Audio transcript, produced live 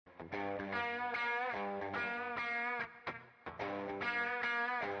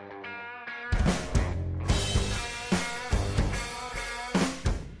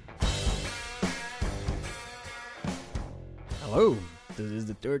Hello, this is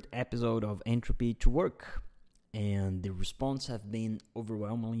the third episode of Entropy to Work, and the response have been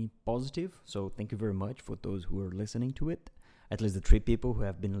overwhelmingly positive, so thank you very much for those who are listening to it, at least the 3 people who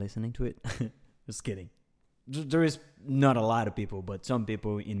have been listening to it. Just kidding. There is not a lot of people, but some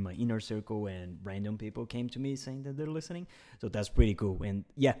people in my inner circle and random people came to me saying that they're listening, so that's pretty cool. And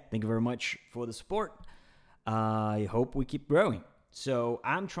yeah, thank you very much for the support. I hope we keep growing. So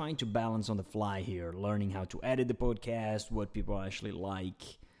I'm trying to balance on the fly here, learning how to edit the podcast, what people actually like.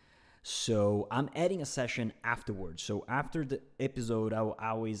 So I'm adding a session afterwards. So after the episode, I will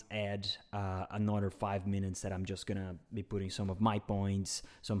always add another 5 minutes that I'm just going to be putting some of my points,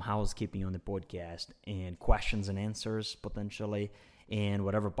 some housekeeping on the podcast, and questions and answers potentially, and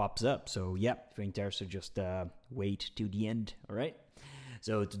whatever pops up. So yeah, if you're interested, just wait till the end, all right?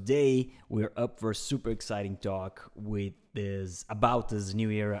 So today we're up for a super exciting talk about this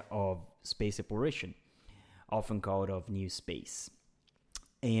new era of space exploration, often called of new space.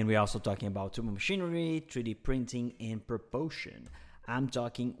 And we're also talking about turbomachinery, 3D printing, and propulsion. I'm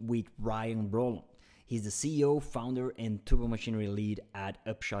talking with Ryan Roland. He's the CEO, founder, and turbomachinery lead at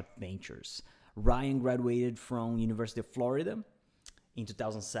Upshot Ventures. Ryan graduated from University of Florida in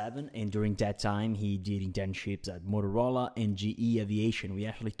 2007, and during that time he did internships at Motorola and GE Aviation. We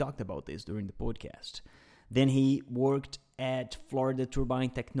actually talked about this during the podcast. Then he worked at Florida Turbine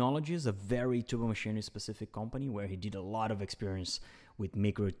Technologies, a very turbomachinery specific company where he did a lot of experience with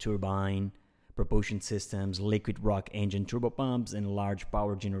micro turbine propulsion systems, liquid rock engine turbopumps, and large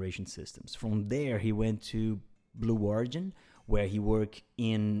power generation systems. From there he went to Blue Origin, where he worked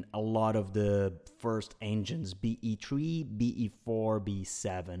in a lot of the first engines, BE3, BE4,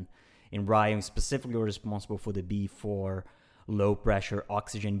 BE7. And Ryan specifically responsible for the BE4 low-pressure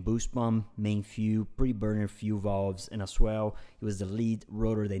oxygen boost pump, main fuel, pre-burner fuel valves, and as well, he was the lead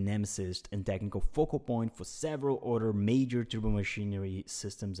rotor dynamicist and technical focal point for several other major turbomachinery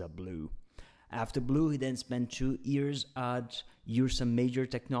systems at Blue. After Blue, he then spent 2 years at Ursa Major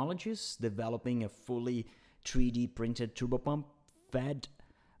Technologies, developing a fully 3D printed turbopump fed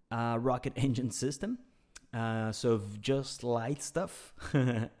rocket engine system. So just light stuff.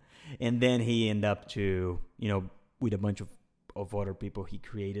 And then he ended up to, with a bunch of other people, he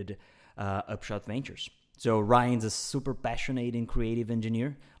created Upshot Ventures. So Ryan's a super passionate and creative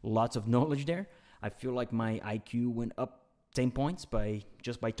engineer. Lots of knowledge there. I feel like my IQ went up 10 points by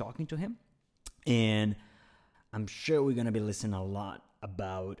talking to him. And I'm sure we're going to be listening a lot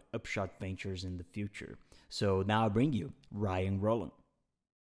about Upshot Ventures in the future. So now I bring you Ryan Roland.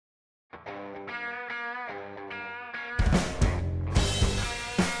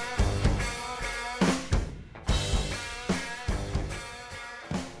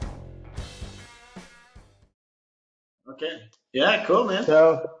 Okay. Yeah, cool, man.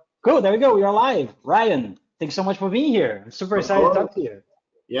 So cool, there we go. We are live. Ryan, thanks so much for being here. I'm super excited to talk to you.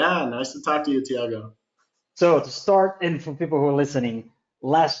 Yeah, nice to talk to you, Tiago. So to start, and for people who are listening,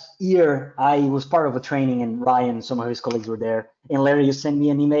 last year I was part of a training and Ryan, some of his colleagues were there. And later you sent me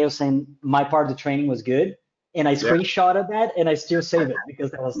an email saying my part of the training was good. And I screenshotted that and I still save it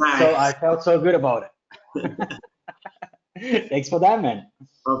because that was so I felt so good about it. Thanks for that, man.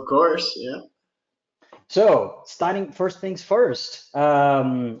 Of course, yeah. So, starting first things first.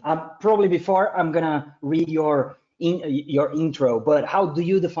 I'm gonna read your intro. But how do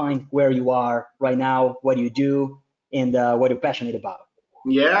you define where you are right now? What do you do, and what you're passionate about?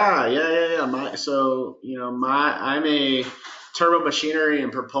 Yeah. I'm a turbo machinery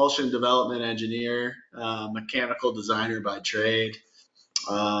and propulsion development engineer, mechanical designer by trade.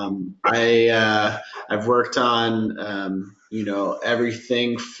 I've worked on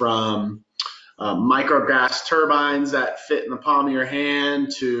everything from micro gas turbines that fit in the palm of your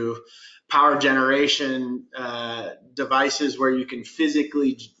hand to power generation devices where you can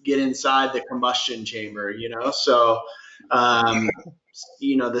physically get inside the combustion chamber, So, the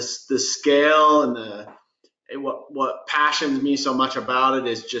scale and what passions me so much about it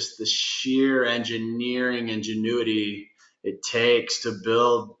is just the sheer engineering ingenuity it takes to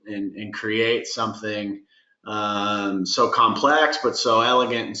build and create something so complex but so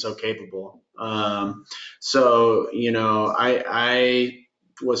elegant and so capable. I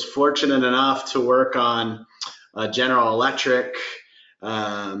was fortunate enough to work on a General Electric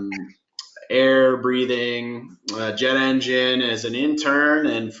air breathing jet engine as an intern,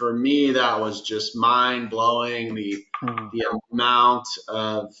 and for me that was just mind blowing, the amount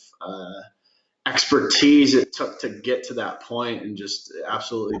of expertise it took to get to that point, and just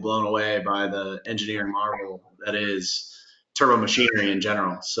absolutely blown away by the engineering marvel that is turbo machinery in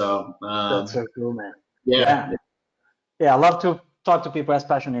general. So That's so cool, man. Yeah. I love to talk to people as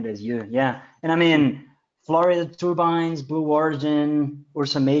passionate as you. Yeah. And I mean, Florida Turbines, Blue Origin,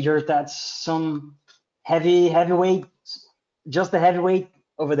 Ursa Major. That's some heavyweight, just the heavyweight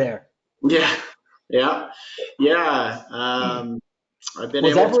over there. Yeah, yeah, yeah. I've been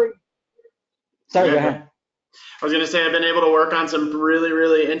Was able to. ever, sorry, go Yeah, ahead. I was going to say I've been able to work on some really,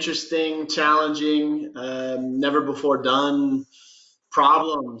 really interesting, challenging, never before done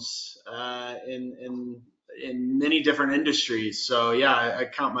problems in many different industries. So yeah, I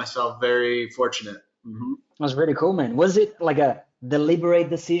count myself very fortunate. Hmm. That's really cool, man. Was it like a deliberate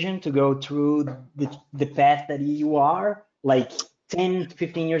decision to go through the path that you are? Like 10,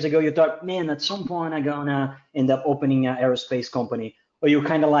 15 years ago, you thought, man, at some point I'm gonna end up opening an aerospace company. Or you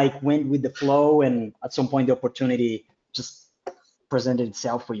kind of like went with the flow and at some point the opportunity just presented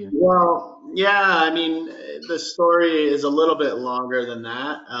itself for you. Well, yeah, I mean, the story is a little bit longer than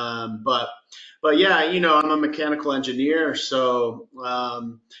that, but yeah, I'm a mechanical engineer, so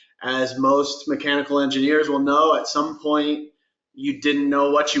as most mechanical engineers will know, at some point you didn't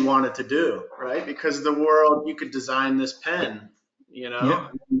know what you wanted to do, right? Because the world, you could design this pen, you Yeah. know.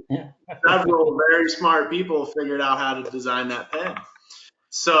 Yeah. Several very smart people figured out how to design that pen.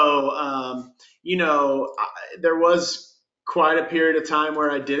 So, there was quite a period of time where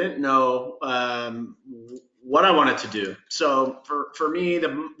I didn't know what I wanted to do. So, for me,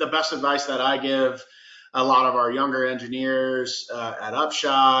 the best advice that I give a lot of our younger engineers at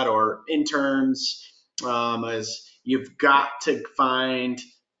Upshot or interns is you've got to find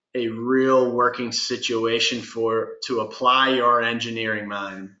a real working situation to apply your engineering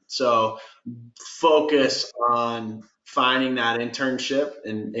mind. So focus on finding that internship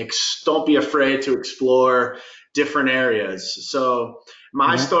and don't be afraid to explore different areas. So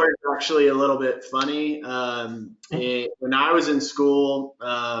my Yeah. story is actually a little bit funny. When I was in school,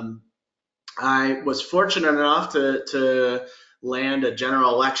 I was fortunate enough to land a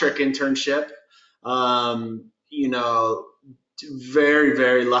General Electric internship. You know, very,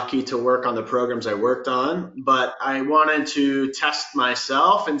 very lucky to work on the programs I worked on, but I wanted to test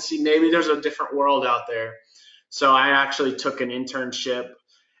myself and see maybe there's a different world out there. So I actually took an internship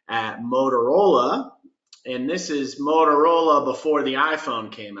at Motorola, and this is Motorola before the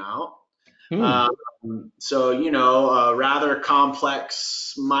iPhone came out. Hmm. So, a rather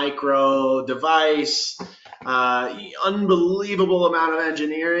complex micro device, unbelievable amount of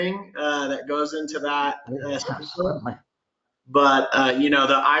engineering that goes into that system. Absolutely. But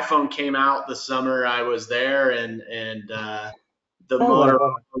the iPhone came out the summer I was there, and the Oh,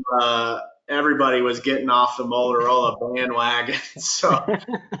 Motorola, everybody was getting off the Motorola bandwagon. So, but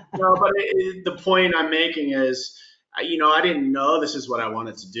the point I'm making is, I didn't know this is what I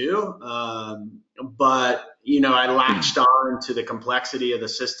wanted to do, but I latched on to the complexity of the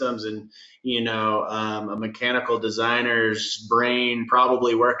systems, and a mechanical designer's brain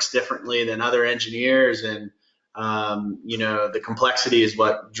probably works differently than other engineers, and the complexity is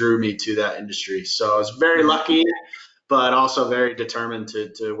what drew me to that industry. So I was very lucky, but also very determined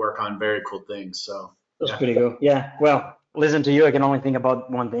to work on very cool things. So That's yeah. pretty good. Yeah. Well, listen to you, I can only think about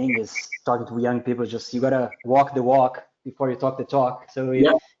one thing is talking to young people. Just you gotta walk the walk before you talk the talk. So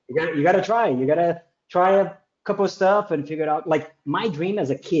Yeah. you gotta try. You gotta try a couple of stuff and figure it out. Like my dream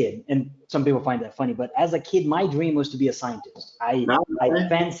as a kid, and some people find that funny, but as a kid, my dream was to be a scientist. I Okay.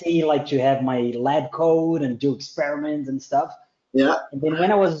 fancy like to have my lab coat and do experiments and stuff. Yeah. And then when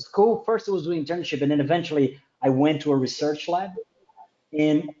I was in school, first I was doing internship, and then eventually I went to a research lab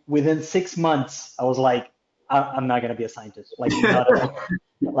and within 6 months, I was like, I'm not gonna be a scientist. Like not at all.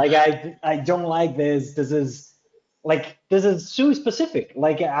 Like I don't like this. This is too specific.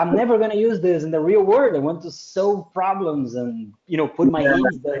 Like I'm never gonna use this in the real world. I want to solve problems and put my Yeah.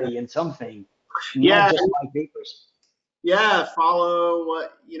 hands dirty in something, not Yeah. just write papers. Yeah, follow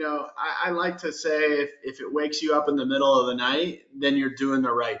what, I like to say, if it wakes you up in the middle of the night, then you're doing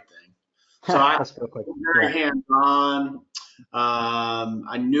the right thing. So I That's real quick. was Yeah. very hands-on.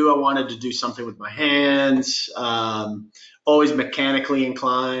 I knew I wanted to do something with my hands, always mechanically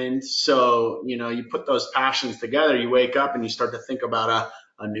inclined. So, you put those passions together, you wake up and you start to think about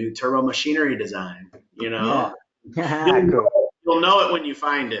a new turbo machinery design, Yeah. You'll Cool. you'll know it when you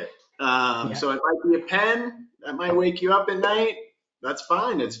find it. Yeah. So it might be a pen that might wake you up at night. That's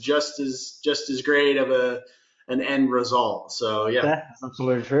fine. It's just as great of an end result. So yeah. That's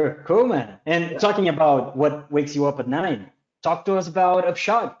absolutely true. Cool, man. And talking about what wakes you up at night, talk to us about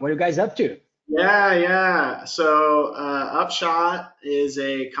Upshot. What are you guys up to? Yeah, yeah. So Upshot is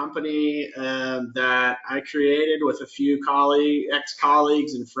a company that I created with a few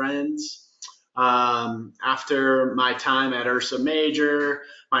ex-colleagues and friends. after my time at Ursa Major,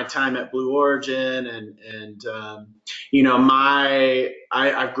 my time at Blue Origin, and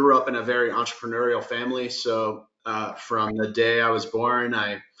I grew up in a very entrepreneurial family. So from the day I was born,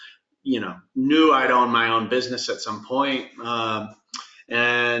 I knew I'd own my own business at some point. And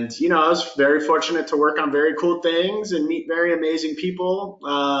I was very fortunate to work on very cool things and meet very amazing people.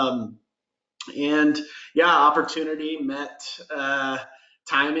 And yeah, opportunity met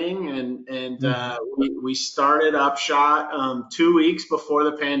timing, and we started Upshot 2 weeks before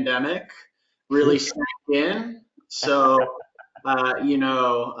the pandemic really sank in. So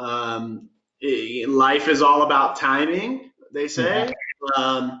life is all about timing, they say.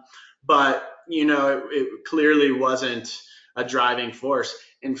 But it clearly wasn't a driving force.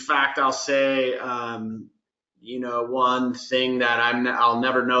 In fact, I'll say, one thing that I'll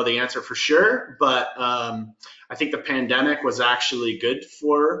never know the answer for sure, but I think the pandemic was actually good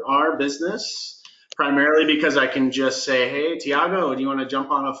for our business, primarily because I can just say, hey, Tiago, do you want to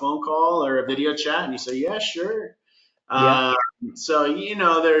jump on a phone call or a video chat? And you say, yeah, sure. Yeah. So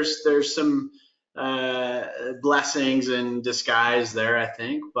there's some blessings in disguise there, I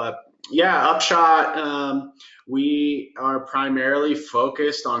think. But yeah, Upshot, we are primarily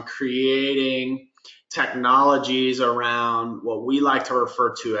focused on creating technologies around what we like to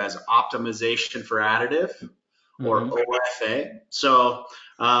refer to as optimization for additive, or OFA. So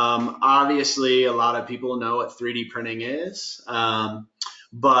obviously a lot of people know what 3D printing is.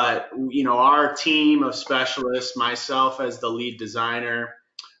 But our team of specialists, myself as the lead designer,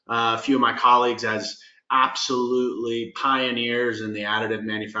 a few of my colleagues as absolutely pioneers in the additive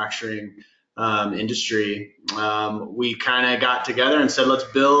manufacturing industry, we kind of got together and said, let's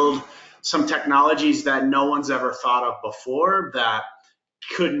build some technologies that no one's ever thought of before, that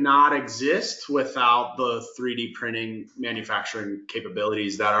could not exist without the 3D printing manufacturing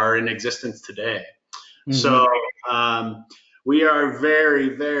capabilities that are in existence today. So we are very,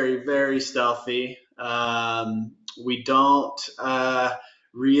 very, very stealthy. We don't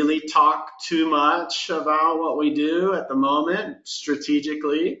really talk too much about what we do at the moment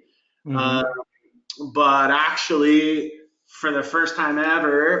strategically. But actually, for the first time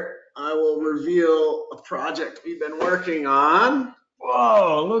ever, I will reveal a project we've been working on.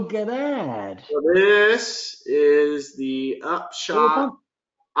 Whoa, look at that. So this is the Upshot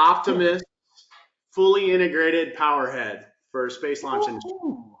Optimus fully integrated power head for space launch industry.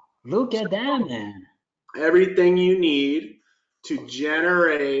 Look at that, man. Everything you need to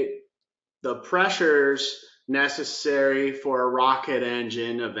generate the pressures necessary for a rocket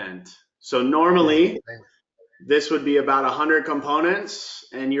engine event. So normally this would be about 100 components,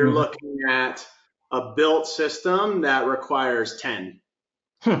 and you're looking at a built system that requires 10.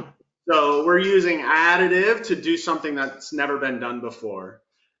 So we're using additive to do something that's never been done before.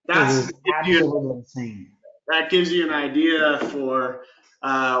 That's absolutely insane. That gives you an idea for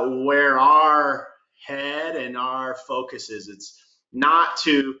where our head and our focus is. It's not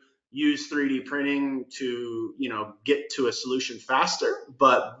to use 3D printing to get to a solution faster,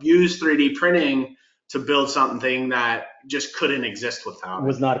 but use 3D printing to build something that just couldn't exist without it.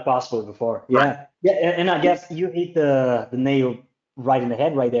 Was not possible before. Yeah. Yeah, and I guess you hit the nail right in the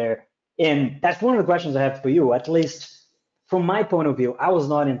head right there. And that's one of the questions I have for you. At least from my point of view, I was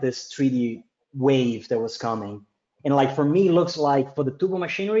not in this 3D wave that was coming. And like for me, looks like for the turbo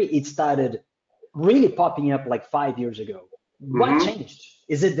machinery, it started really popping up like 5 years ago. What changed?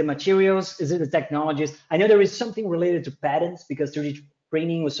 Is it the materials? Is it the technologies? I know there is something related to patents, because 3D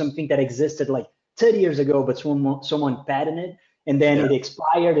printing was something that existed like 30 years ago, but someone patented, and then it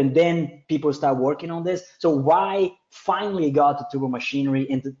expired, and then people start working on this. So why finally got the turbo machinery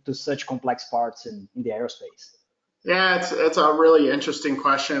into such complex parts in the aerospace? Yeah, it's a really interesting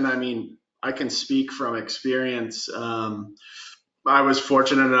question. I mean, I can speak from experience. I was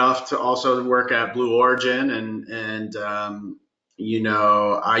fortunate enough to also work at Blue Origin, and I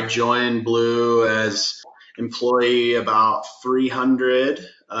joined Blue as employee about 300.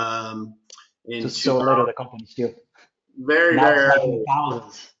 So little the company still. Very, now very it's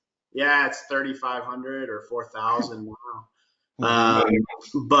thousands. Yeah, it's 3,500 or 4,000 now.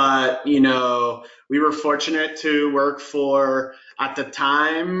 But we were fortunate to work for, at the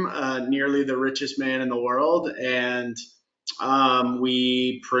time, nearly the richest man in the world, and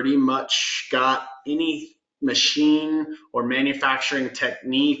we pretty much got any machine or manufacturing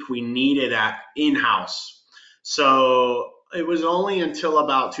technique we needed at in-house. So it was only until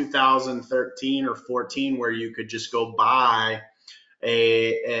about 2013 or 14 where you could just go buy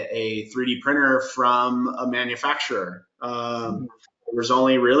a 3D printer from a manufacturer. There was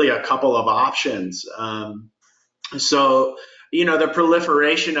only really a couple of options. So the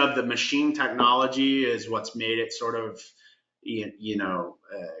proliferation of the machine technology is what's made it sort of,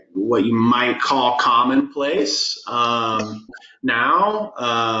 what you might call commonplace now.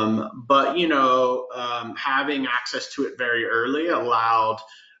 But, having access to it very early allowed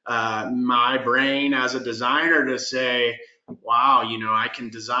my brain as a designer to say, wow, I can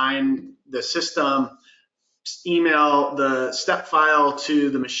design the system, email the step file to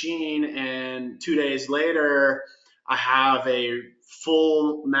the machine, and 2 days later, I have a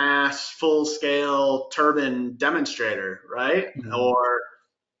full mass, full scale turbine demonstrator, right? Mhm. Or,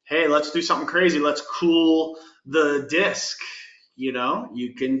 hey, let's do something crazy. Let's cool the disk. You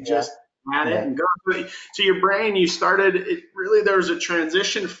can Yeah. just add it Yeah. and go. So your brain, there was a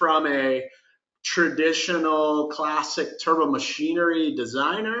transition from a traditional classic turbo machinery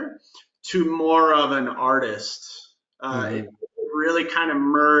designer to more of an artist. It Mhm. really kind of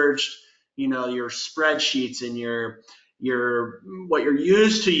merged, your spreadsheets and your what you're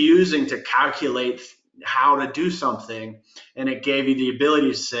used to using to calculate how to do something, and it gave you the ability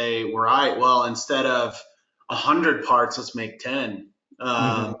to say, right, well, instead of 100 parts, let's make 10.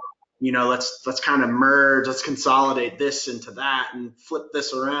 Mhm. Let's kind of merge, let's consolidate this into that and flip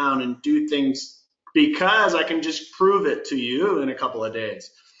this around and do things because I can just prove it to you in a couple of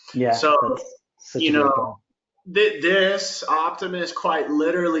days. Yeah, So, that's such you a great know, point. this Optimus quite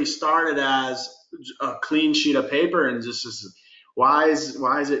literally started as a clean sheet of paper, and just why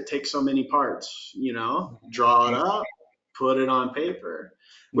is it take so many parts? Draw it up, put it on paper.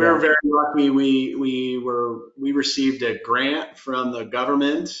 We were Yeah. very lucky. We received a grant from the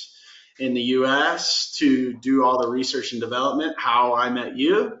government in the U.S. to do all the research and development. How I met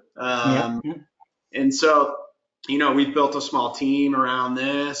you, Yeah. and so we've built a small team around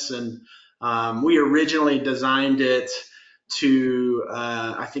this, and we originally designed it to.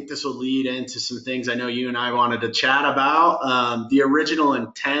 I think this will lead into some things I know you and I wanted to chat about. The original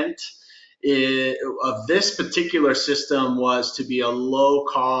intent of this particular system was to be a low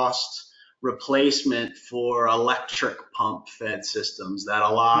cost replacement for electric pump fed systems that a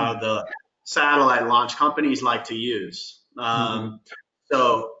lot of the satellite launch companies like to use. Mhm.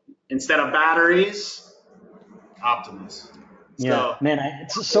 So instead of batteries, Optimus. Yeah, So man,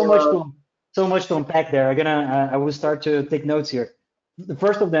 it's so much to unpack there. I will start to take notes here. The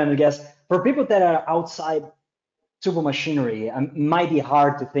first of them, I guess, for people that are outside turbo machinery, it might be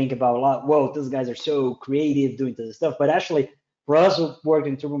hard to think about a lot. Whoa, those guys are so creative doing this stuff. But actually, for us who worked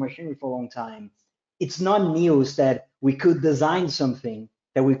in turbo machinery for a long time, it's not news that we could design something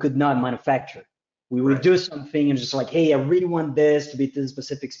that we could not manufacture. We would right, do something and just like, hey, I really want this to be to this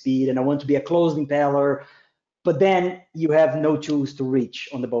specific speed, and I want to be a closed impeller, but then you have no tools to reach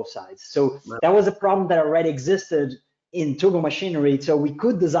on the both sides. So right, that was a problem that already existed in turbo machinery. So we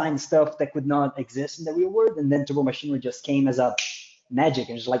could design stuff that could not exist in the real world, and then turbo machinery just came as a magic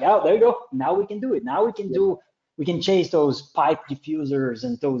and just like, oh, there you go. Now we can do it. Now we can chase those pipe diffusers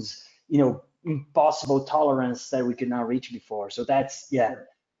and those impossible tolerance that we could not reach before. So that's yeah.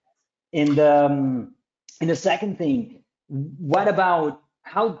 And the second thing, what about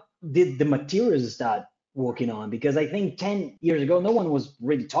how did the materials start working on? Because I think 10 years ago, no one was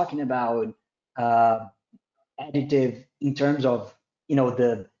really talking about uh, additive in terms of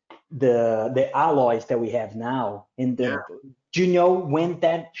the alloys that we have now. And yeah. do you know when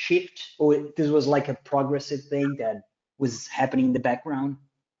that shift, or this was like a progressive thing that was happening in the background?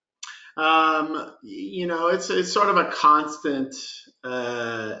 It's sort of a constant.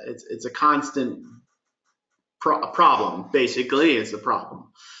 It's a constant problem. Basically, it's a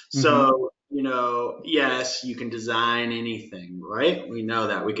problem. Mm-hmm. So yes, you can design anything, right? We know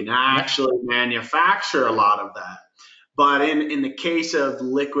that we can Yeah. actually manufacture a lot of that. But in the case of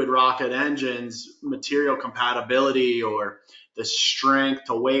liquid rocket engines, material compatibility or the strength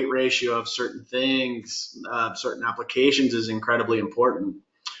to weight ratio of certain things, certain applications is incredibly important.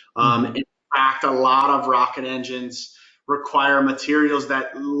 Mm-hmm. In fact, a lot of rocket engines require materials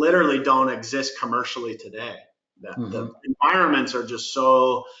that literally don't exist commercially today. The Mm-hmm. environments are just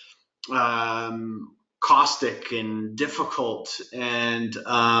so caustic and difficult. And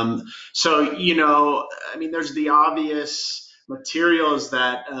there's the obvious materials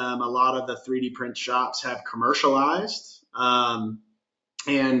that a lot of the 3D print shops have commercialized. And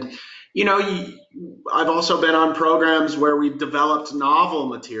I've also been on programs where we've developed novel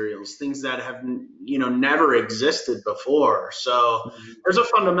materials, things that have never existed before. So Mm-hmm. there's a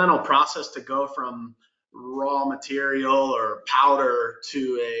fundamental process to go from raw material or powder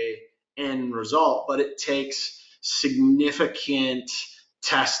to a end result, but it takes significant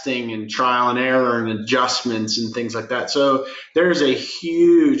testing and trial and error and adjustments and things like that. So there's a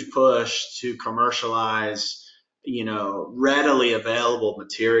huge push to commercialize readily available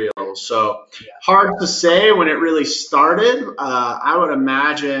materials. So hard to say when it really started. I would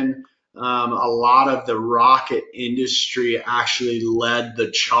imagine a lot of the rocket industry actually led the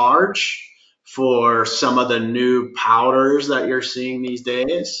charge for some of the new powders that you're seeing these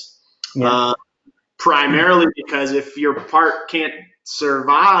days. Yeah. Primarily because if your part can't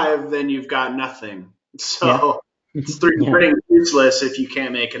survive, then you've got nothing. So it's 3D printing is useless if you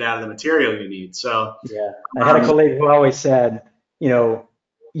can't make it out of the material you need. So I had a colleague who always said, your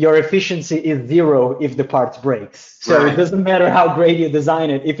efficiency is zero if the part breaks. So It doesn't matter how great you design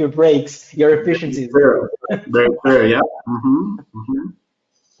it. If it breaks, your efficiency is zero. Very clear, yeah. Mm-hmm. Mm-hmm.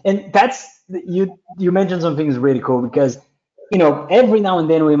 And that's you mentioned some things really cool because every now and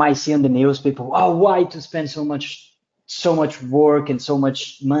then we might see on the news people, oh, why to spend so much work and so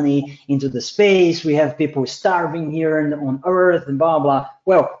much money into the space? We have people starving here on Earth and blah blah.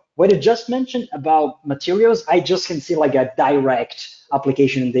 Well, what you just mentioned about materials, I just can see like a direct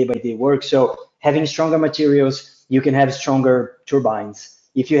application in day-by-day work. So having stronger materials, you can have stronger turbines.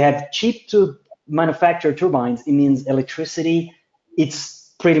 If you have cheap to manufacture turbines, it means electricity,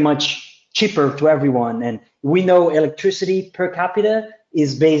 it's pretty much cheaper to everyone. And we know electricity per capita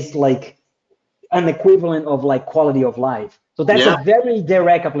is based like an equivalent of like quality of life. So that's a very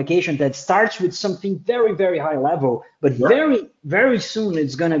direct application that starts with something very, very high level, but very, very soon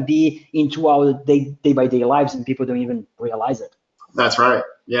it's going to be into our day-by-day lives and people don't even realize it. That's right.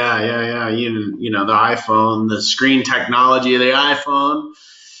 Yeah. The iPhone, the screen technology of the iPhone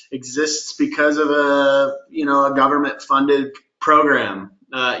exists because of a government-funded program,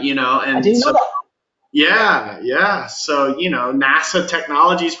 and I didn't know that. Yeah. So, NASA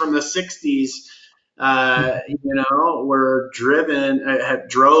technologies from the 60s, were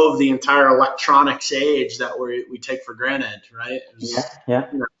drove the entire electronics age that we take for granted, right?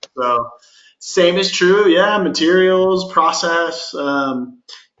 So same is true. Yeah. Materials, process, a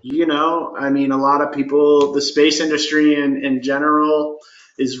lot of people, the space industry in general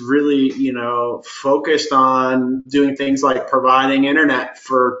is really, focused on doing things like providing internet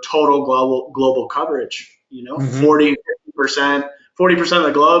for total global coverage. 40% of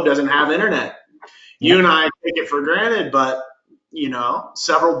the globe doesn't have internet. You and I take it for granted, but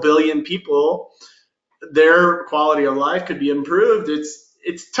several billion people, their quality of life could be improved.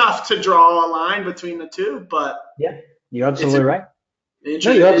 It's tough to draw a line between the two, but you're absolutely right.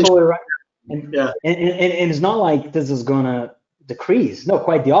 No, you're absolutely right. And it's not like this is gonna decrease. No,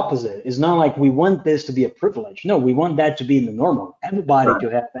 quite the opposite. It's not like we want this to be a privilege. No, we want that to be the normal. Everybody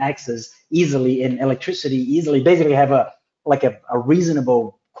to have access easily and electricity easily, basically have a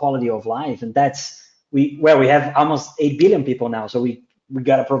reasonable quality of life. And that's we have almost 8 billion people now, so we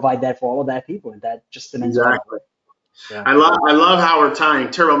got to provide that for all of that people, and that just exactly. I love how we're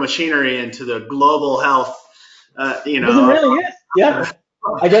tying turbo machinery into the global health. It really is. Yeah.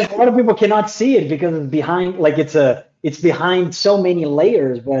 I guess a lot of people cannot see it because it's behind, like it's behind so many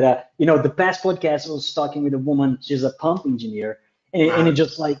layers. But the past podcast I was talking with a woman, she's a pump engineer, and it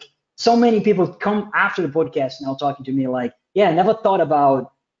just like so many people come after the podcast now talking to me like, I never thought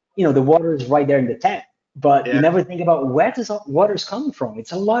about, the water is right there in the tap, but you never think about where this water is coming from.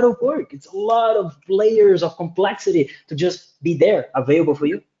 It's a lot of work. It's a lot of layers of complexity to just be there, available for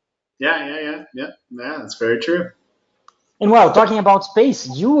you. Yeah. That's very true. And well, talking about space,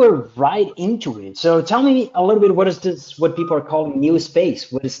 you were right into it. So tell me a little bit, what people are calling new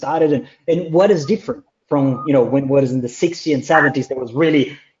space, what it started and what is different from, when what is in the 60s and 70s, there was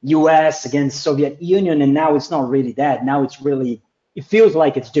really US against Soviet Union, and now it's not really that. Now it feels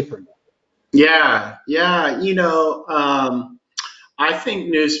like it's different. Yeah. I think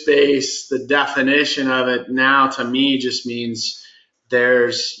new space, the definition of it now to me just means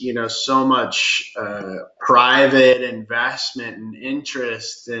there's, so much private investment and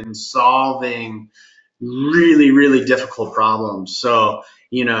interest in solving really, really difficult problems. So,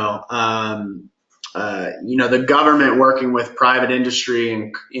 the government working with private industry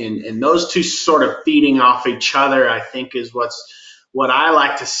and those two sort of feeding off each other, I think is what I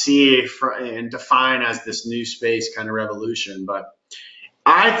like to see and define as this new space kind of revolution. But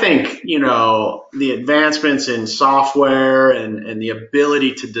I think, the advancements in software and the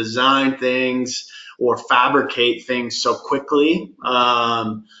ability to design things or fabricate things so quickly,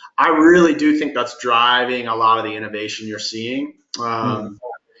 I really do think that's driving a lot of the innovation you're seeing. I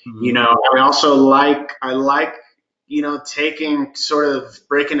also like, taking sort of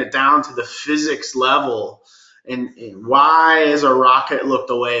breaking it down to the physics level and why does a rocket look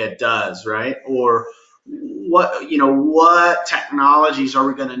the way it does, right? Or what technologies are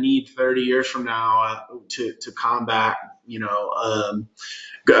we going to need 30 years from now to combat,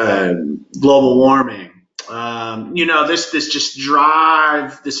 global warming? This just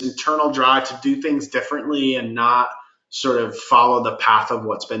drive, this internal drive to do things differently and not sort of follow the path of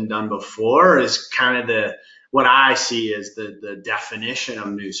what's been done before is kind of what I see as the definition of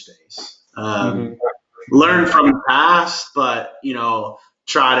new space. Learn from the past, but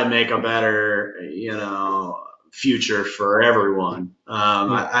try to make a better future for everyone.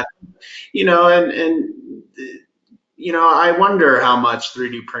 I wonder how much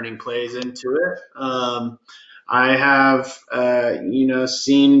 3D printing plays into it. I have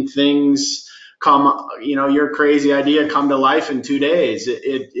seen things come, your crazy idea come to life in 2 days.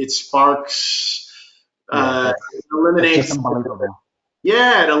 It sparks, it eliminates.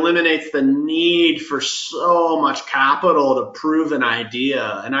 Yeah, it eliminates the need for so much capital to prove an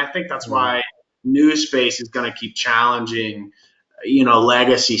idea. And I think that's why new space is going to keep challenging,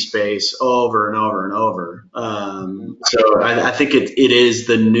 legacy space over and over and over. So I think it is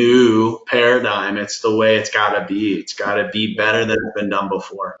the new paradigm. It's the way it's got to be. It's got to be better than it's been done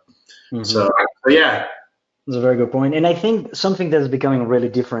before. So yeah. That's a very good point. And I think something that's becoming really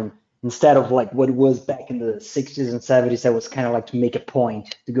different, instead of like what it was back in the 60s and 70s, that was kind of like to make a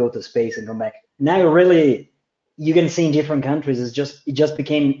point to go to space and come back. Now you can see in different countries, it just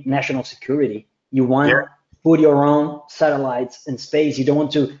became national security. You want to put your own satellites in space. You don't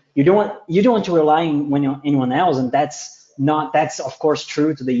want to rely on anyone else, and that's of course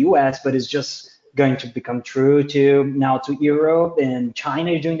true to the US, but it's just going to become true to Europe, and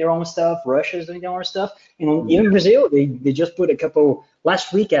China is doing their own stuff. Russia is doing their own stuff. Even Brazil, they just put a couple.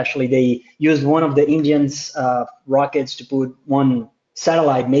 Last week, actually, they used one of the Indians' rockets to put one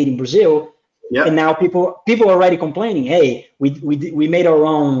satellite made in Brazil. Yep. And now people are already complaining, hey, we made our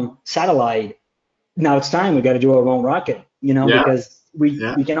own satellite. Now it's time we got to do our own rocket, because we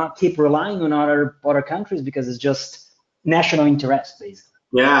cannot keep relying on other countries because it's just national interest, basically.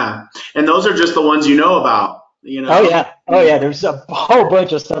 Yeah, and those are just the ones you know about. Oh yeah. There's a whole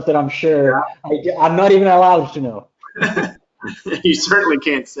bunch of stuff that I'm sure I'm not even allowed to know. You certainly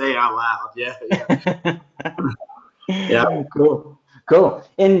can't say out loud. Yeah. Yeah. Cool.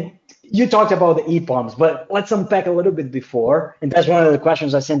 And you talked about the EPOMs, but let's unpack a little bit before. And that's one of the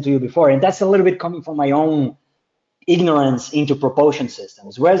questions I sent to you before. And that's a little bit coming from my own ignorance into propulsion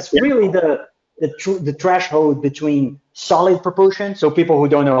systems, whereas really the threshold between solid propulsion. So people who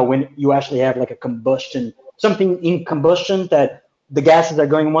don't know, when you actually have like a combustion, something in combustion that the gases are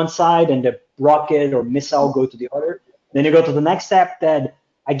going one side and the rocket or missile go to the other. Then you go to the next step that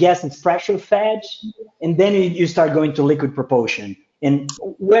I guess it's pressure fed, and then you start going to liquid propulsion. And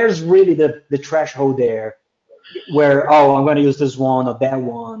where's really the threshold there where, I'm going to use this one or that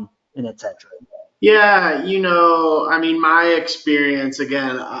one, and etc. Yeah, my experience,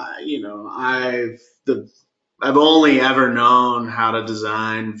 again, I've only ever known how to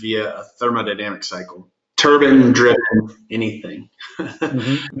design via a thermodynamic cycle, turbine-driven anything.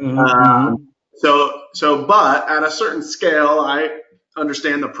 But at a certain scale, I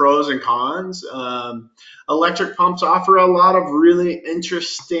understand the pros and cons. Electric pumps offer a lot of really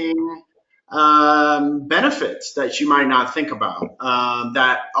interesting benefits that you might not think about,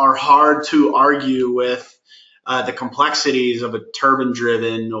 that are hard to argue with the complexities of a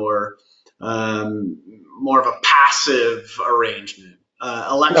turbine-driven or more of a passive arrangement.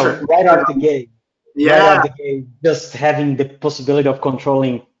 Electric right out the gate. Yeah. Right out the gate, just having the possibility of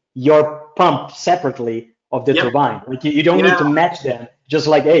controlling your pump separately of the turbine. Like you don't need to match them. Just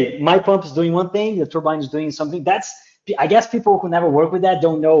like, hey, my pump is doing one thing, the turbine is doing something. I guess people who never work with that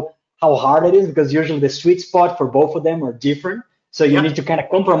don't know how hard it is, because usually the sweet spot for both of them are different. So you need to kind of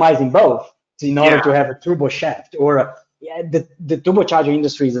compromise in both in order to have a turbo shaft or the turbocharger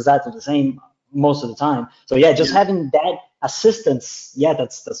industry is exactly the same most of the time. So having that assistance,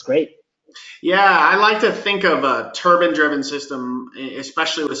 that's great. Yeah, I like to think of a turbine-driven system,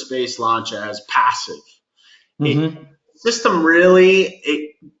 especially with space launch, as passive. System really,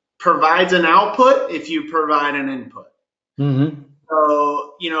 it provides an output if you provide an input.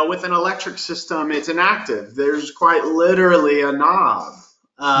 So, with an electric system, it's an active. There's quite literally a knob.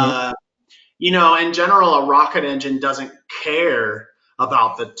 In general, a rocket engine doesn't care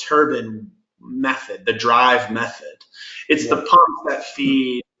about the turbine method, the drive method. It's the pumps that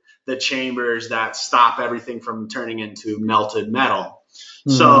feed the chambers that stop everything from turning into melted metal.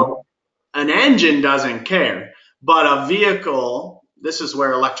 So an engine doesn't care, but a vehicle, this is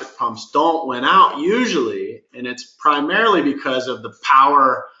where electric pumps don't win out usually, and it's primarily because of the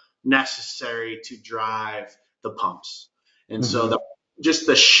power necessary to drive the pumps. And so just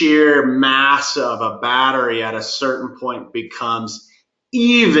the sheer mass of a battery at a certain point becomes,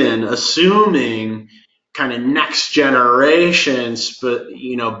 even assuming kind of next generation,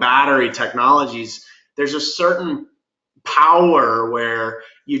 battery technologies there's a certain power where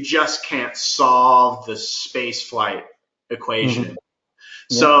you just can't solve the space flight equation.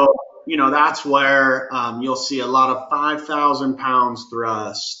 Mm-hmm. So, that's where you'll see a lot of 5,000 pounds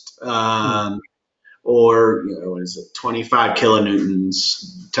thrust, or, what is it, 25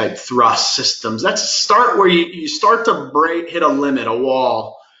 kilonewtons type thrust systems. That's a start where you start to hit a limit, a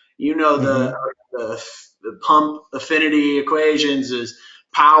wall. The pump affinity equations is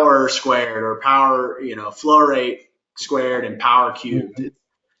power squared, or power, flow rate squared and power cubed.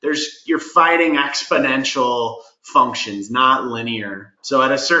 You're fighting exponential functions, not linear. So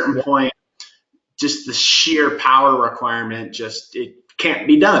at a certain point, just the sheer power requirement, it can't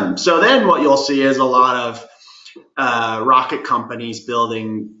be done. So then what you'll see is a lot of rocket companies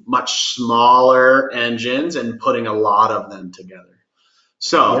building much smaller engines and putting a lot of them together.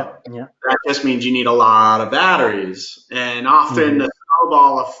 So that just means you need a lot of batteries. And often the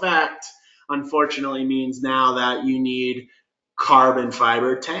snowball effect, unfortunately, means now that you need carbon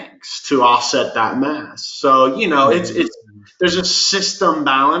fiber tanks to offset that mass. So, there's a system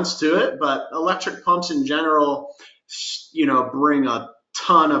balance to it, but electric pumps in general, bring a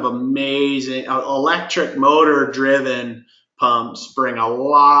ton of amazing electric motor driven pumps, bring a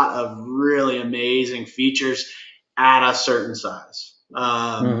lot of really amazing features at a certain size.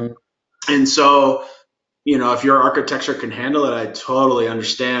 And so, if your architecture can handle it, I totally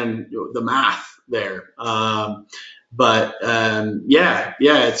understand the math there.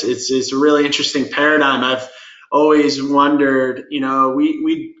 It's a really interesting paradigm. I've always wondered,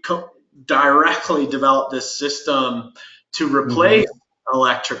 we directly developed this system to replace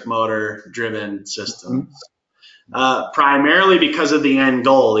electric motor driven systems, primarily because of the end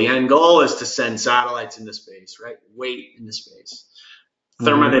goal. The end goal is to send satellites into space, right? Weight into space.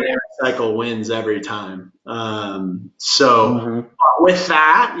 Thermodynamic cycle wins every time. With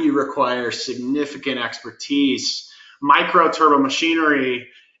that, you require significant expertise. Micro turbo machinery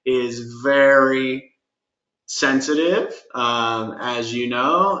is very sensitive, as you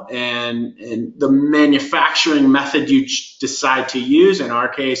know, and the manufacturing method you decide to use, in our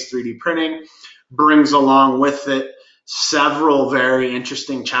case 3D printing, brings along with it several very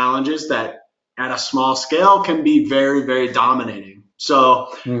interesting challenges that at a small scale can be very, very dominating.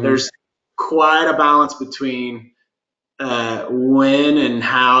 So there's quite a balance between when and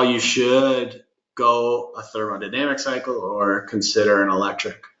how you should go a thermodynamic cycle or consider an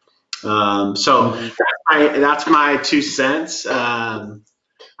electric. That's my 2 cents. I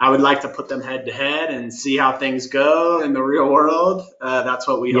would like to put them head to head and see how things go in the real world. That's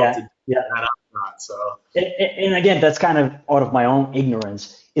what we hope to do. So. And again, that's kind of out of my own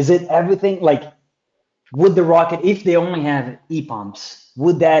ignorance. Is it everything like, would the rocket, if they only have e-pumps,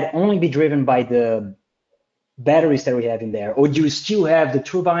 would that only be driven by the batteries that we have in there, or do you still have the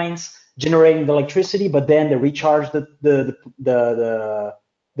turbines generating the electricity, but then they recharge the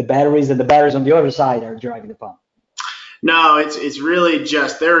batteries, and the batteries on the other side are driving the pump? No, it's really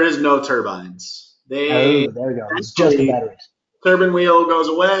just, there is no turbines. There you go. It's just the batteries. Turbine wheel goes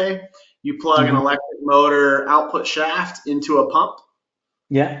away. You plug an electric motor output shaft into a pump.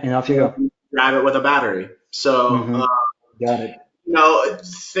 Yeah, and off you go. Drive it with a battery. So, got it.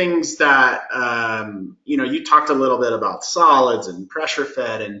 Things that, you talked a little bit about solids and pressure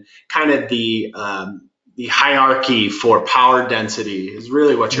fed, and kind of the hierarchy for power density is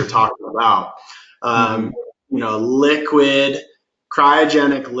really what you're talking about. Liquid,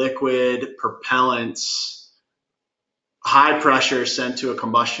 cryogenic liquid propellants, high pressure sent to a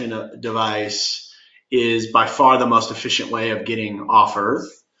combustion device is by far the most efficient way of getting off Earth.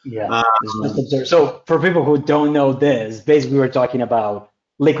 So for people who don't know this, basically we're talking about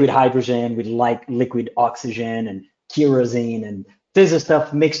liquid hydrogen with liquid oxygen and kerosene, and this is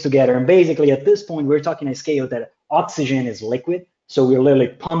stuff mixed together. And basically at this point, we're talking a scale that oxygen is liquid. So we're literally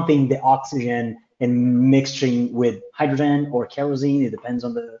pumping the oxygen and mixing with hydrogen or kerosene. It depends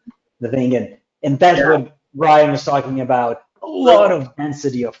on the thing. And that's what Ryan was talking about, a lot of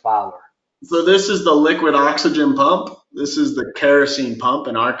density of power. So this is the liquid oxygen pump. This is the kerosene pump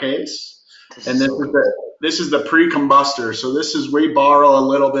in our case. And this is the pre-combustor. So this is, we borrow a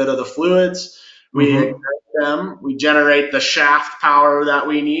little bit of the fluids. We ignite them. We generate the shaft power that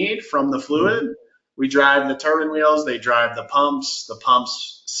we need from the fluid. We drive the turbine wheels. They drive the pumps. The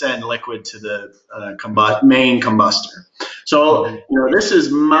pumps send liquid to the main combustor. So this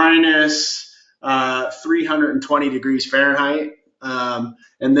is minus 320 degrees Fahrenheit.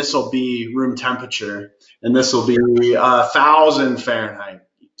 And this will be room temperature, and this will be 1,000 Fahrenheit.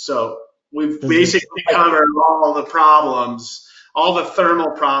 So we've basically covered all the problems, all the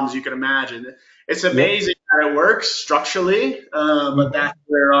thermal problems you can imagine. It's amazing that it works structurally, but that's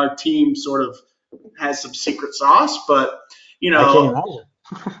where our team sort of has some secret sauce, but you I can know,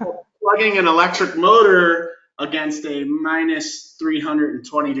 imagine. plugging an electric motor against a minus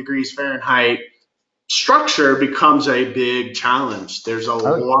 320 degrees Fahrenheit structure becomes a big challenge. There's a Oh,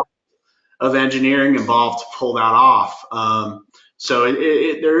 lot of engineering involved to pull that off. So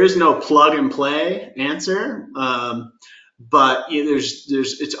there is no plug and play answer, but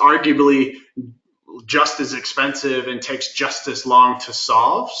it's arguably just as expensive and takes just as long to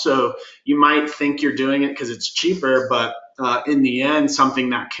solve. So you might think you're doing it because it's cheaper, but in the end, something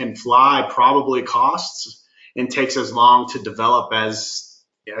that can fly probably costs and takes as long to develop as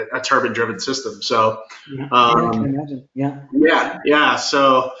a turbine-driven system. So yeah, I can imagine. Yeah. yeah.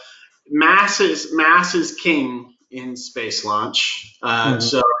 So mass is king in space launch. Hmm.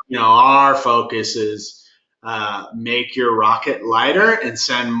 So our focus is make your rocket lighter and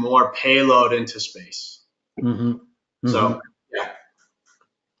send more payload into space. Hmm. Hmm. So yeah,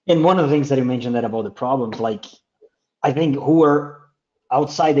 And one of the things that you mentioned that about the problems, like I think who are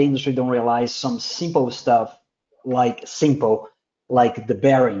outside the industry don't realize some simple, like the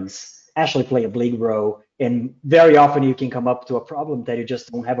bearings actually play a big role. And very often you can come up to a problem that you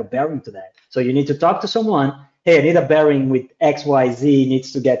just don't have a bearing to that. So you need to talk to someone, hey, I need a bearing with XYZ,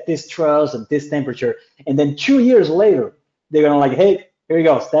 needs to get this thrust and this temperature. And then 2 years later, they're gonna like, hey, here you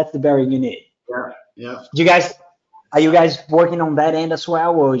go, that's the bearing you need. yeah. Do you guys, are you guys working on that end as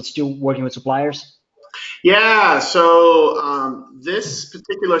well, or are you still working with suppliers? Yeah, so this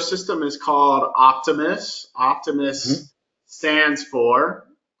particular system is called Optimus. Mhm. Optimus stands for,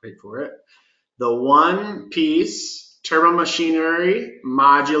 wait for it, the One Piece Turbomachinery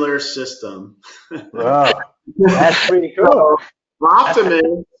Modular System. Wow, that's pretty cool. So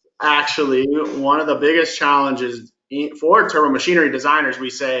Optimus, actually, one of the biggest challenges for turbomachinery designers, we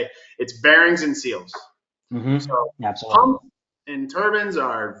say it's bearings and seals. Hmm. So Absolutely. pumps and turbines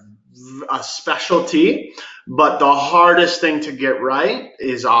are a specialty, but the hardest thing to get right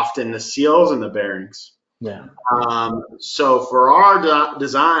is often the seals and the bearings. Yeah. So for our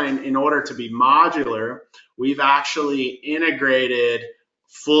design, in order to be modular, we've actually integrated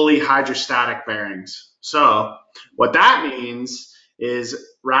fully hydrostatic bearings. So what that means is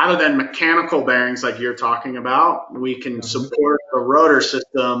rather than mechanical bearings like you're talking about, we can Hmm. support the rotor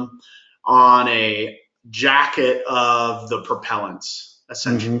system on a jacket of the propellants,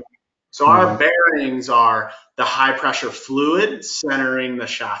 essentially. Hmm. So our Hmm. bearings are the high pressure fluid centering the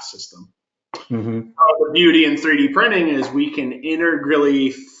shaft system. Hmm. The beauty in 3D printing is we can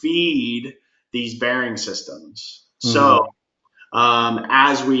integrally feed these bearing systems. Hmm. So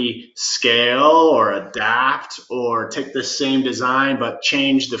as we scale or adapt or take the same design but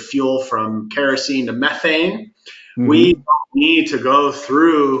change the fuel from kerosene to methane, we Hmm. don't need to go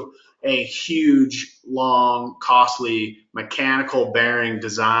through a huge, long, costly mechanical bearing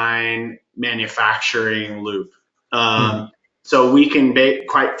design manufacturing loop. Hmm. So we can,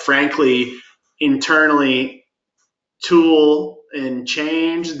 quite frankly, internally tool and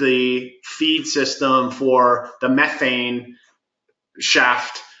change the feed system for the methane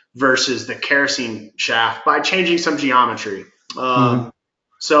shaft versus the kerosene shaft by changing some geometry. Hmm.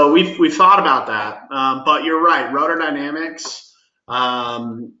 So we've thought about that, but you're right. Rotor dynamics.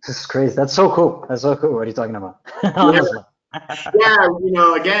 Um, This is crazy. That's so cool. That's so cool. What are you talking about? yeah, Honestly.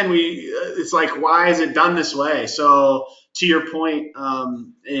 yeah. Again, it's like, why is it done this way? So to your point,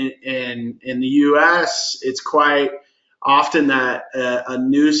 in the U.S., it's quite often that a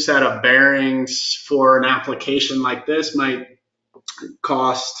new set of bearings for an application like this might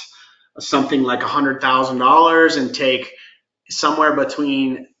cost something like $100,000 and take somewhere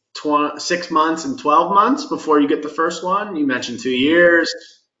between 6 months and 12 months before you get the first one. You mentioned 2 years.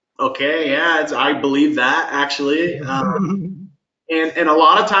 Okay, yeah, I believe that actually. And a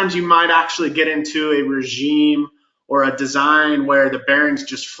lot of times you might actually get into a regime or a design where the bearings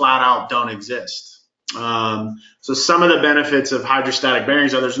just flat out don't exist. So some of the benefits of hydrostatic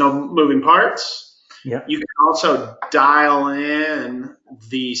bearings are there's no moving parts. Yeah. You can also dial in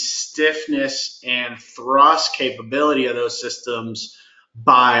the stiffness and thrust capability of those systems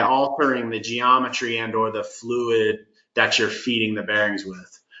by altering the geometry and or the fluid that you're feeding the bearings with.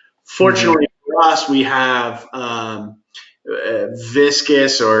 Hmm. Fortunately for us, we have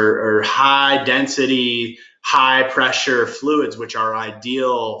viscous or high density, high pressure fluids, which are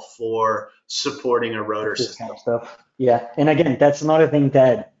ideal for supporting a rotor This kind system. of stuff. Yeah. And again, that's another thing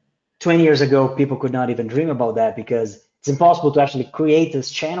that 20 years ago people could not even dream about that because it's impossible to actually create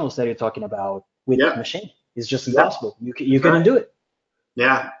these channels that you're talking about with Yep, machine. It's just yep, impossible. You that's right. couldn't do it.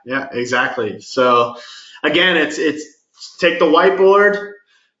 Yeah, exactly. So again, it's take the whiteboard,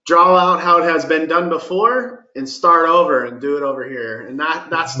 draw out how it has been done before and start over and do it over here. And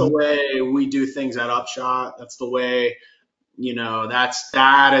that's the way we do things at Upshot. That's the way,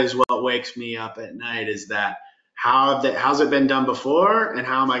 that is what wakes me up at night, is that how's it been done before and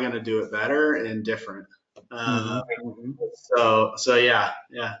how am I going to do it better and different. So yeah.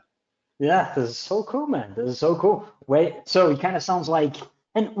 Yeah, this is so cool, man. This is so cool. Wait, so it kind of sounds like,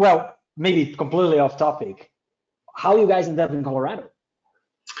 and well, maybe completely off topic, how you guys ended up in Colorado?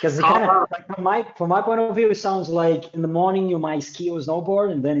 Because it kind of, like from my point of view, it sounds like in the morning you might ski or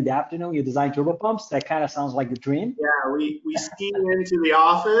snowboard, and then in the afternoon you design turbo pumps. That kind of sounds like the dream. Yeah, we ski into the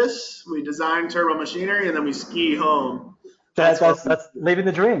office, we design turbo machinery, and then we ski home. That's living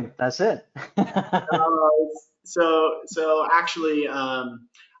the dream. That's it. So actually,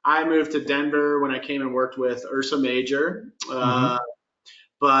 I moved to Denver when I came and worked with Ursa Major.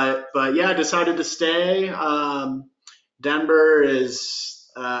 But yeah, I decided to stay. Denver is.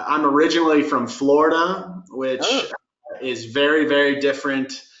 I'm originally from Florida, which is very, very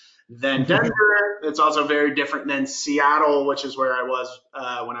different than Denver. It's also very different than Seattle, which is where I was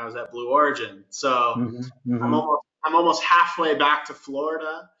when I was at Blue Origin. So I'm almost halfway back to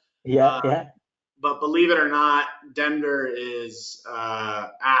Florida. Yeah. But believe it or not, Denver is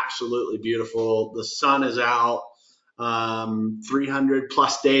absolutely beautiful. The sun is out 300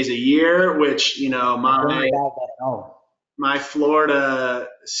 plus days a year, which my Florida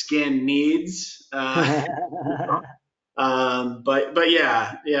skin needs. But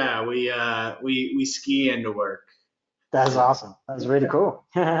yeah, we ski into work. That's awesome. That's really cool.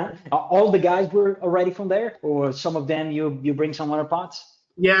 All the guys were already from there, or some of them you bring some other parts?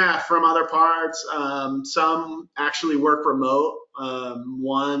 Yeah, from other parts. Some actually work remote.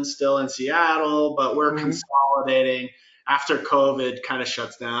 One still in Seattle, but we're consolidating. After COVID kind of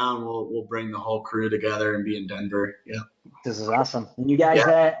shuts down, we'll bring the whole crew together and be in Denver. Yeah. This is awesome. And you guys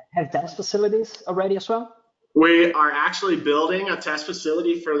have test facilities already as well? We are actually building a test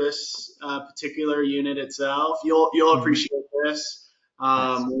facility for this particular unit itself. You'll appreciate this.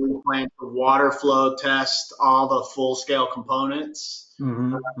 We plan to water flow test all the full scale components.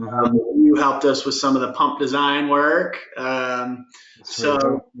 You helped us with some of the pump design work.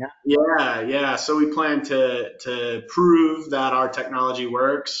 So we plan to prove that our technology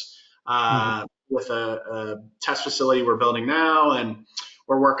works with a test facility we're building now, and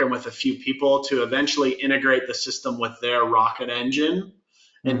we're working with a few people to eventually integrate the system with their rocket engine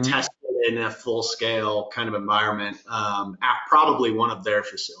and test it in a full scale kind of environment at probably one of their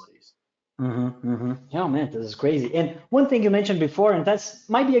facilities. Yeah, man, this is crazy. And one thing you mentioned before, and that's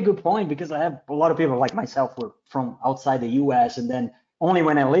might be a good point, because I have a lot of people like myself who are from outside the US, and then only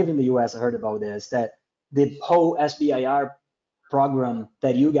when I live in the US I heard about this, that the whole SBIR program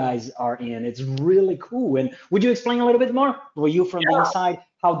that you guys are in, it's really cool. And would you explain a little bit more? Were you from the inside?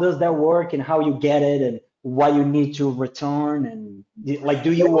 How does that work, and how you get it, and why you need to return, and like,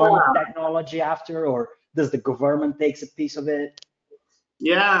 do you own technology after, or does the government takes a piece of it?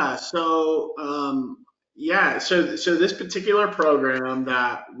 Yeah, so so this particular program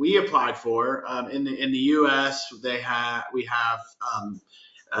that we applied for in the U.S. we have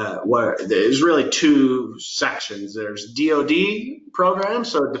there's really two sections. There's DoD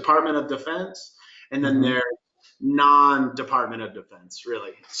programs, so Department of Defense, and then there's non-Department of Defense,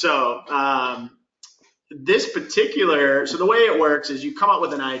 really. So this particular, so the way it works is you come up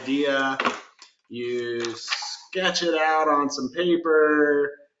with an idea, you sketch it out on some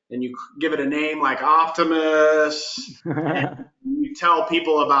paper, and you give it a name like Optimus. And you tell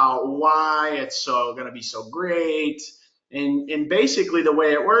people about why it's going to be so great. And basically the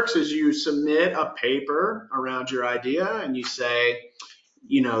way it works is you submit a paper around your idea, and you say,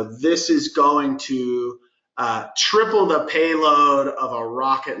 this is going to triple the payload of a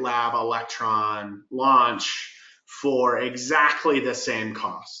Rocket Lab Electron launch for exactly the same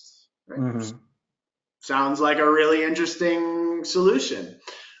cost. Right? Sounds like a really interesting solution.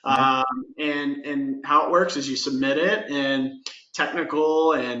 And how it works is you submit it, and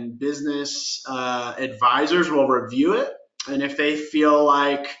technical and business advisors will review it. And if they feel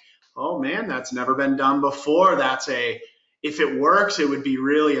like, oh man, that's never been done before, if it works, it would be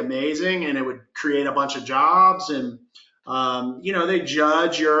really amazing, and it would create a bunch of jobs. And they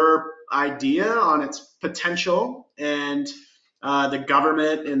judge your idea on its potential, and the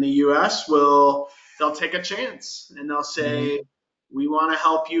government in the U.S. they'll take a chance, and they'll say, we want to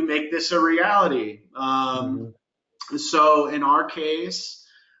help you make this a reality. So in our case,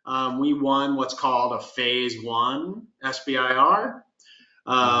 we won what's called a phase 1 SBIR.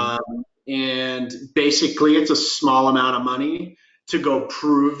 And basically it's a small amount of money to go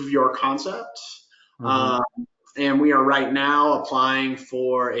prove your concept. and we are right now applying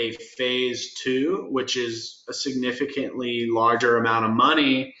for a phase 2, which is a significantly larger amount of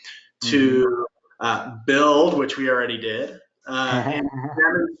money to build, which we already did, and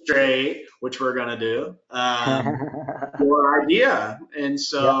demonstrate, which we're going to do, your idea. And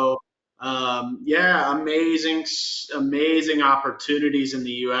so, yeah, amazing opportunities in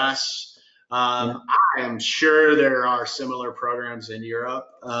the U.S. I am sure there are similar programs in Europe.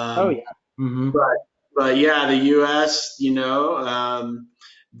 Oh yeah. But yeah, the U.S.,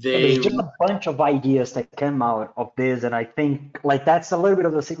 There's just a bunch of ideas that come out of this, and I think like that's a little bit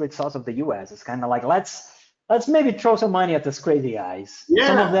of the secret sauce of the U.S. It's kind of like let's maybe throw some money at these crazy guys. Yeah.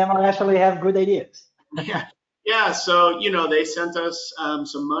 Some of them actually have good ideas. Yeah. So they sent us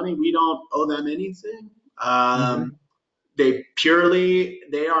some money. We don't owe them anything. They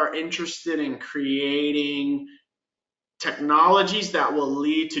are interested in creating technologies that will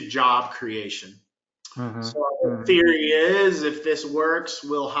lead to job creation. So the theory is, if this works,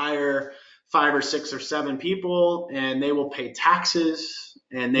 we'll hire 5 or 6 or 7 people, and they will pay taxes,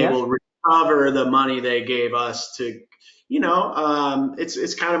 and they will recover the money they gave us to,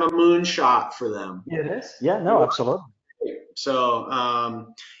 it's kind of a moonshot for them. It is. Yeah. No. Absolutely. So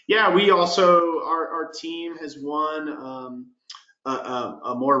yeah, we also our team has won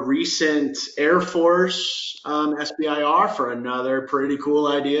a more recent Air Force SBIR for another pretty cool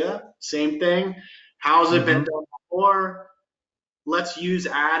idea. Same thing. How's it been done before? Let's use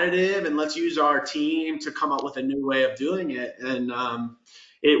additive and let's use our team to come up with a new way of doing it. And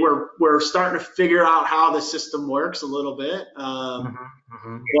we're starting to figure out how the system works a little bit.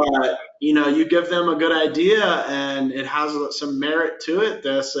 But you give them a good idea and it has some merit to it,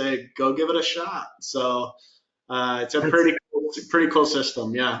 they'll say, go give it a shot. So it's a pretty cool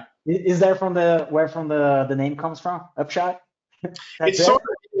system. Yeah. Is that where the name comes from? Upshot? It sort of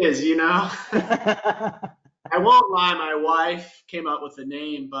is, I won't lie, my wife came up with the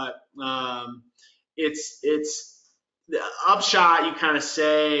name, but it's the upshot. You kind of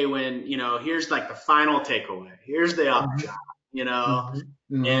say when here's like the final takeaway. Here's the upshot, And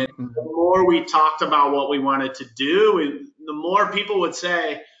the more we talked about what we wanted to do, the more people would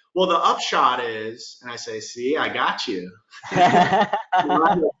say, "Well, the upshot is," and I say, "See, I got you." I tell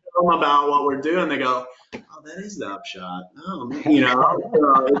them about what we're doing. They go, "Oh, that is the upshot." Oh,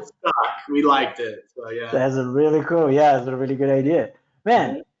 so it stuck. We liked it. So yeah. That's really cool. Yeah, it's a really good idea,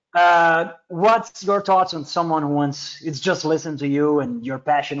 man. What's your thoughts on someone who it's just listened to you and you're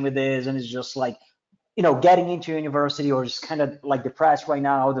passionate with this and it's just like, getting into university or just kind of like depressed right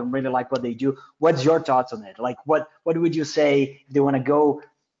now, don't really like what they do. What's your thoughts on it? Like, what would you say if they want to go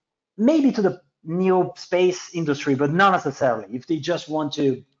maybe to the new space industry, but not necessarily, if they just want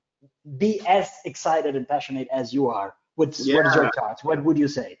to be as excited and passionate as you are? What is your thoughts? What would you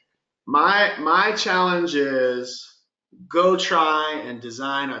say? My challenge is go try and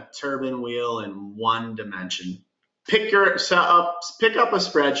design a turbine wheel in one dimension. Pick up a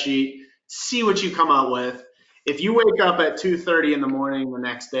spreadsheet, see what you come up with. If you wake up at 2:30 in the morning the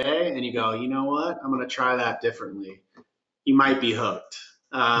next day and you go, you know what, I'm going to try that differently, you might be hooked.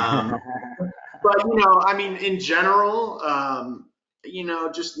 But in general,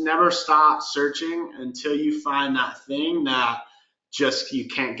 just never stop searching until you find that thing that just you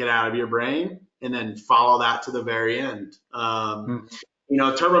can't get out of your brain, and then follow that to the very end.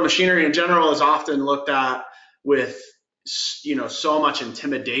 Turbo machinery in general is often looked at with so much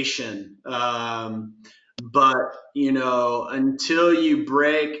intimidation, but until you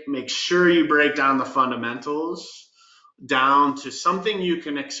make sure you break down the fundamentals down to something you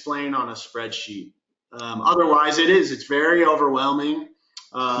can explain on a spreadsheet. Otherwise it's very overwhelming.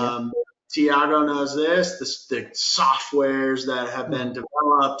 Tiago knows this, the softwares that have been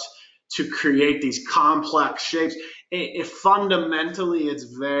developed to create these complex shapes. Fundamentally, it's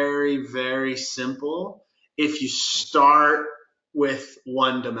very, very simple if you start with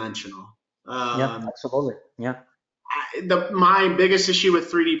one dimensional. Absolutely. Yeah. My biggest issue with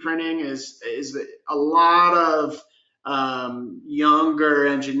 3D printing is that a lot of younger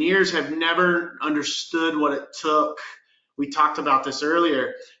engineers have never understood what it took. We talked about this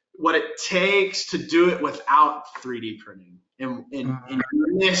earlier. What it takes to do it without 3D printing, and you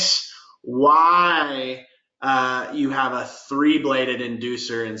miss why you have a 3-bladed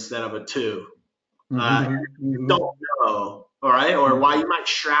inducer instead of a 2. You don't know, all right, or why you might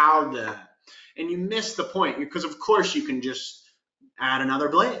shroud that, and you miss the point because of course you can just add another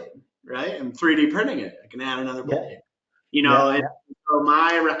blade, right? I'm 3D printing it. I can add another blade, And so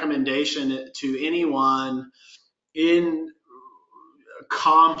my recommendation to anyone in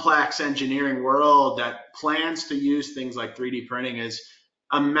complex engineering world that plans to use things like 3D printing is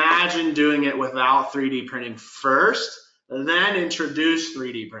imagine doing it without 3D printing first, then introduce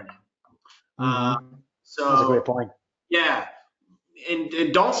 3D printing. Mm-hmm. So That's a great point. yeah,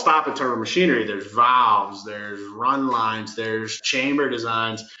 and don't stop at turbo machinery. There's valves, there's run lines, there's chamber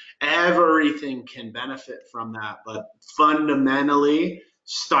designs. Everything can benefit from that, but fundamentally,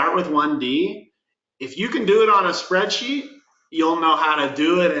 start with 1D. If you can do it on a spreadsheet, you'll know how to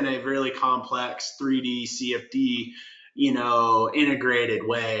do it in a really complex 3D CFD, integrated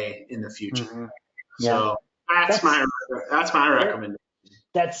way in the future. Mm-hmm. Yeah. So that's my recommendation.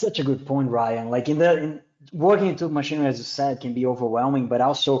 That's such a good point, Ryan. Like in working into machinery, as you said, can be overwhelming, but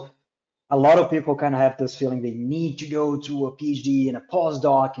also a lot of people kind of have this feeling they need to go to a PhD and a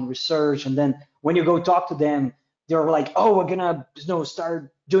postdoc and research, and then when you go talk to them, they're like, "Oh, we're gonna,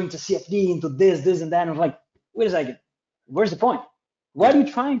 start doing the CFD into this, and that." And I'm like, "Wait a second, where's the point? What are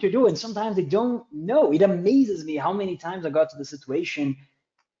you trying to do?" And sometimes they don't know. It amazes me how many times I got to the situation.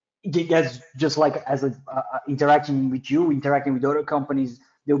 That's just like as interacting with you, interacting with other companies,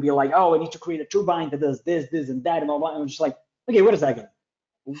 they'll be like, "Oh, I need to create a turbine that does this, and that, and all that." And I'm just like, "Okay, wait a second.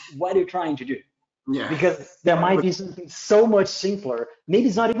 What are you trying to do?" Yeah. Because there might be something so much simpler. Maybe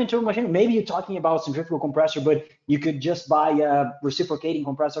it's not even turbo machinery. Maybe you're talking about centrifugal compressor, but you could just buy a reciprocating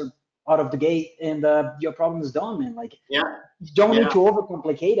compressor out of the gate, and your problem is done, man. Like, Yeah. you don't need to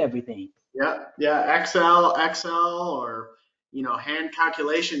overcomplicate everything. Yeah. Excel, or hand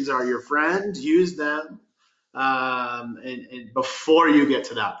calculations are your friend. Use them, and before you get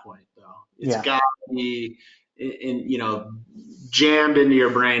to that point, though, it's got to be jammed into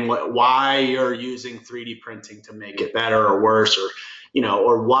your brain why you're using 3D printing to make it better or worse,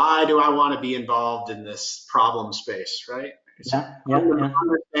 or why do I want to be involved in this problem space, right?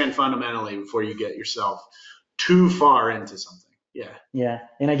 Understand fundamentally before you get yourself too far into something. Yeah,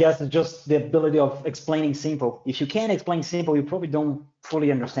 and I guess it's just the ability of explaining simple. If you can't explain simple, you probably don't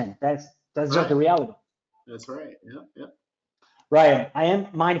fully understand. That's just the reality. That's right. Yeah. Ryan, I am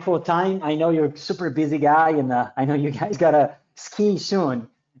mindful of time. I know you're a super busy guy, and I know you guys gotta ski soon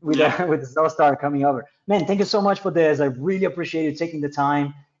with with Snowstar coming over. Man, thank you so much for this. I really appreciate you taking the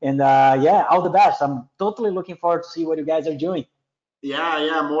time, and all the best. I'm totally looking forward to see what you guys are doing.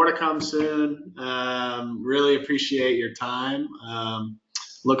 Yeah, more to come soon. Really appreciate your time.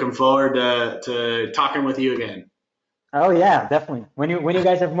 Looking forward to talking with you again. Oh yeah, definitely. When you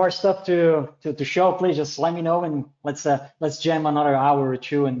guys have more stuff to show, please just let me know, and let's jam another hour or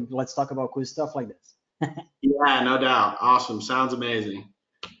two, and let's talk about cool stuff like this. Yeah, no doubt. Awesome. Sounds amazing.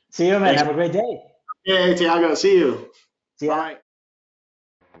 See you, man. Thanks. Have a great day. Hey, Tiago. See you. See ya. Bye.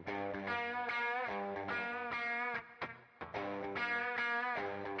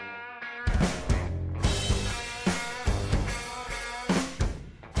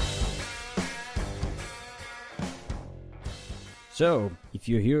 So, if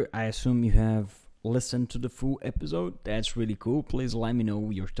you're here, I assume you have listened to the full episode. That's really cool. Please let me know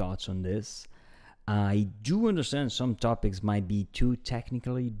your thoughts on this. I do understand some topics might be too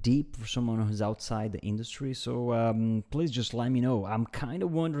technically deep for someone who's outside the industry, so please just let me know. I'm kind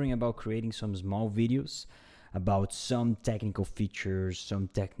of wondering about creating some small videos about some technical features, some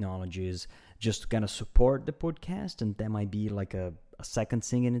technologies, just to kind of support the podcast, and that might be like a second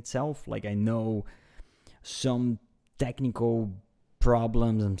thing in itself. Like, I know some technical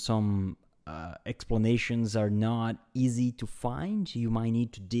problems and some explanations are not easy to find. You might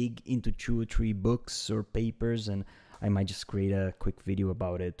need to dig into 2 or 3 books or papers, and I might just create a quick video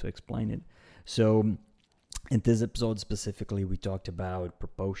about it to explain it. So in this episode specifically, we talked about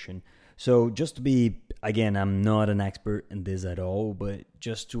propulsion. So just to be, again, I'm not an expert in this at all, but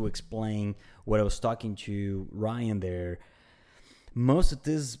just to explain what I was talking to Ryan there, most of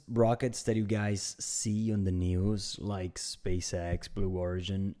these rockets that you guys see on the news, like SpaceX, Blue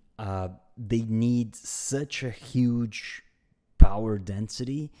Origin, they need such a huge power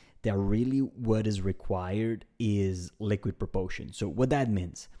density that really what is required is liquid propulsion. So what that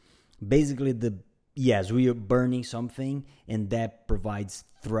means, basically we are burning something, and that provides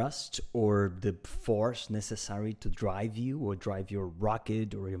thrust or the force necessary to drive you or drive your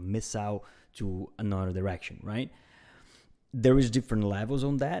rocket or your missile to another direction, right? There is different levels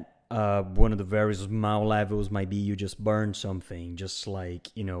on that. One of the very small levels might be you just burn something, just like,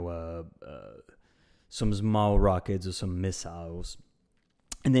 some small rockets or some missiles,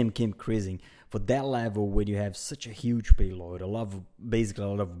 and then keep increasing. For that level, where you have such a huge payload, a lot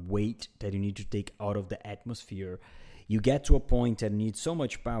of weight that you need to take out of the atmosphere, you get to a point that needs so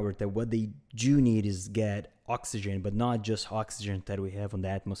much power that what they do need is get oxygen, but not just oxygen that we have on the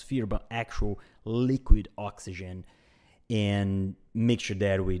atmosphere, but actual liquid oxygen, and mixture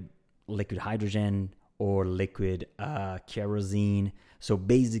that with liquid hydrogen or liquid kerosene. So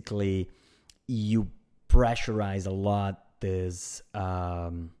basically, you pressurize a lot this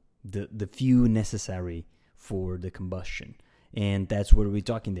the fuel necessary for the combustion, and that's what we're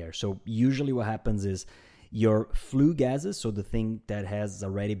talking there. So usually what happens is your flue gases, so the thing that has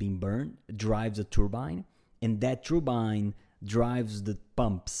already been burned, drives a turbine, and that turbine drives the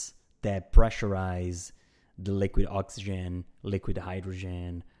pumps that pressurize the liquid oxygen, liquid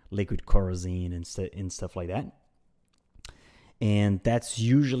hydrogen, liquid kerosene, and stuff like that. And that's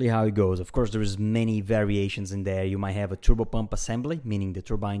usually how it goes. Of course, there's many variations in there. You might have a turbo pump assembly, meaning the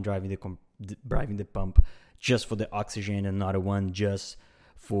turbine driving the pump just for the oxygen, and another one just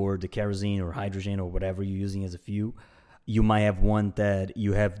for the kerosene or hydrogen or whatever you're using as a fuel. You might have one that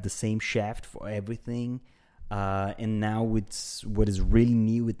you have the same shaft for everything. And now it's what is really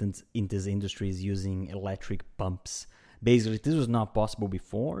new in this industry is using electric pumps. Basically, this was not possible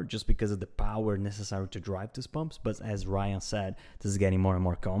before just because of the power necessary to drive these pumps. But as Ryan said, this is getting more and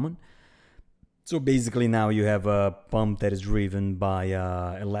more common. So basically now you have a pump that is driven by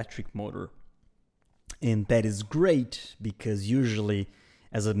an electric motor. And that is great because usually,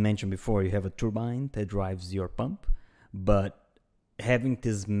 as I mentioned before, you have a turbine that drives your pump. But having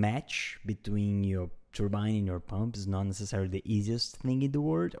this match between your turbine and your pump is not necessarily the easiest thing in the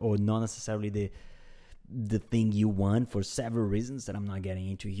world, or not necessarily the thing you want for several reasons that I'm not getting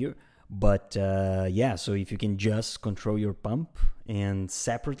into here. But yeah, so if you can just control your pump and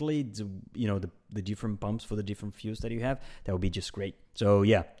separately, the different pumps for the different fuels that you have, that would be just great. So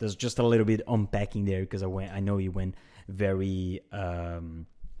yeah, there's just a little bit unpacking there because I know you went very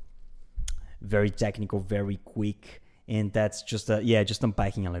very technical, very quick. And that's just just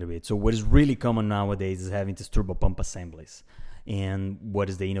unpacking a little bit. So what is really common nowadays is having these turbo pump assemblies. And what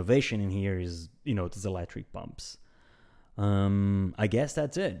is the innovation in here is, these electric pumps. I guess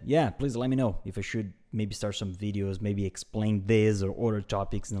that's it. Yeah, please let me know if I should maybe start some videos, maybe explain this or other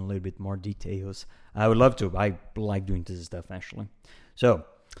topics in a little bit more details. I would love to. I like doing this stuff, actually. So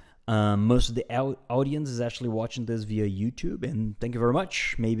most of the audience is actually watching this via YouTube, and thank you very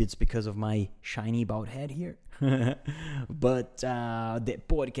much. Maybe it's because of my shiny bald head here. But the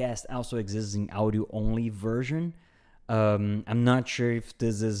podcast also exists in audio-only version. I'm not sure if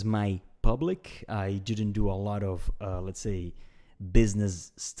this is my public. I didn't do a lot of, let's say,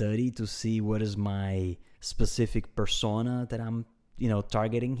 business study to see what is my specific persona that I'm,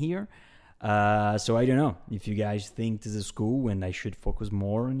 targeting here. So I don't know if you guys think this is cool and I should focus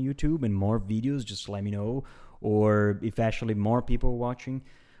more on YouTube and more videos, just let me know. Or if actually more people watching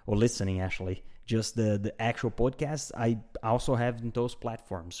or listening, actually, just the actual podcast, I also have in those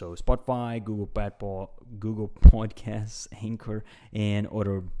platforms. So Spotify, Google Podcasts, Anchor, and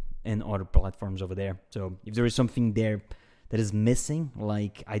other platforms over there. So if there is something there that is missing,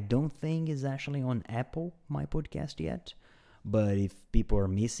 like I don't think is actually on Apple, my podcast yet. But if people are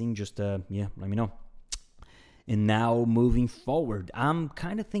missing, just let me know. And now moving forward, I'm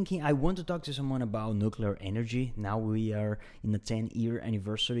kind of thinking I want to talk to someone about nuclear energy. Now we are in the 10-year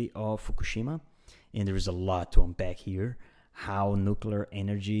anniversary of Fukushima, and there is a lot to unpack here. How nuclear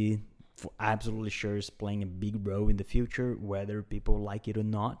energy, for absolutely sure, is playing a big role in the future, whether people like it or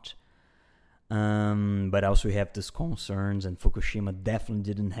not. But also we have these concerns, and Fukushima definitely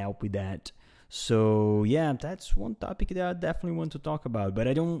didn't help with that. So yeah, that's one topic that I definitely want to talk about. But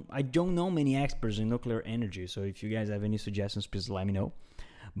I don't know many experts in nuclear energy. So if you guys have any suggestions, please let me know.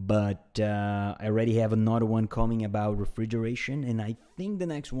 But I already have another one coming about refrigeration, and I think the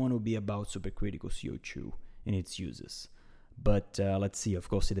next one will be about supercritical CO2 and its uses. But let's see. Of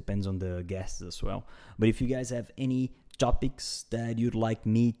course, it depends on the guests as well. But if you guys have any topics that you'd like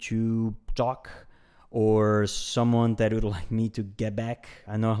me to talk, or someone that would like me to get back.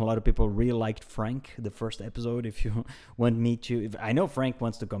 I know a lot of people really liked Frank, the first episode. If you want me to, I know Frank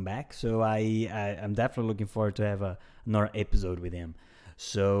wants to come back, so I'm definitely looking forward to have another episode with him.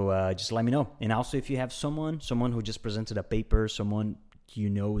 So just let me know. And also, if you have someone who just presented a paper, someone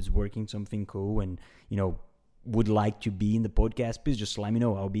is working something cool, and would like to be in the podcast, please just let me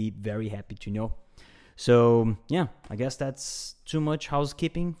know. I'll be very happy to know. So yeah, I guess that's too much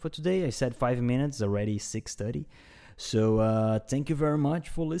housekeeping for today. I said 5 minutes, already 6:30. So thank you very much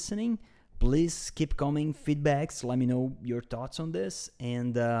for listening. Please keep coming feedbacks. Let me know your thoughts on this.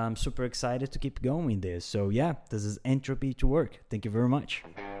 And I'm super excited to keep going with this. So yeah, this is Entropy to Work. Thank you very much.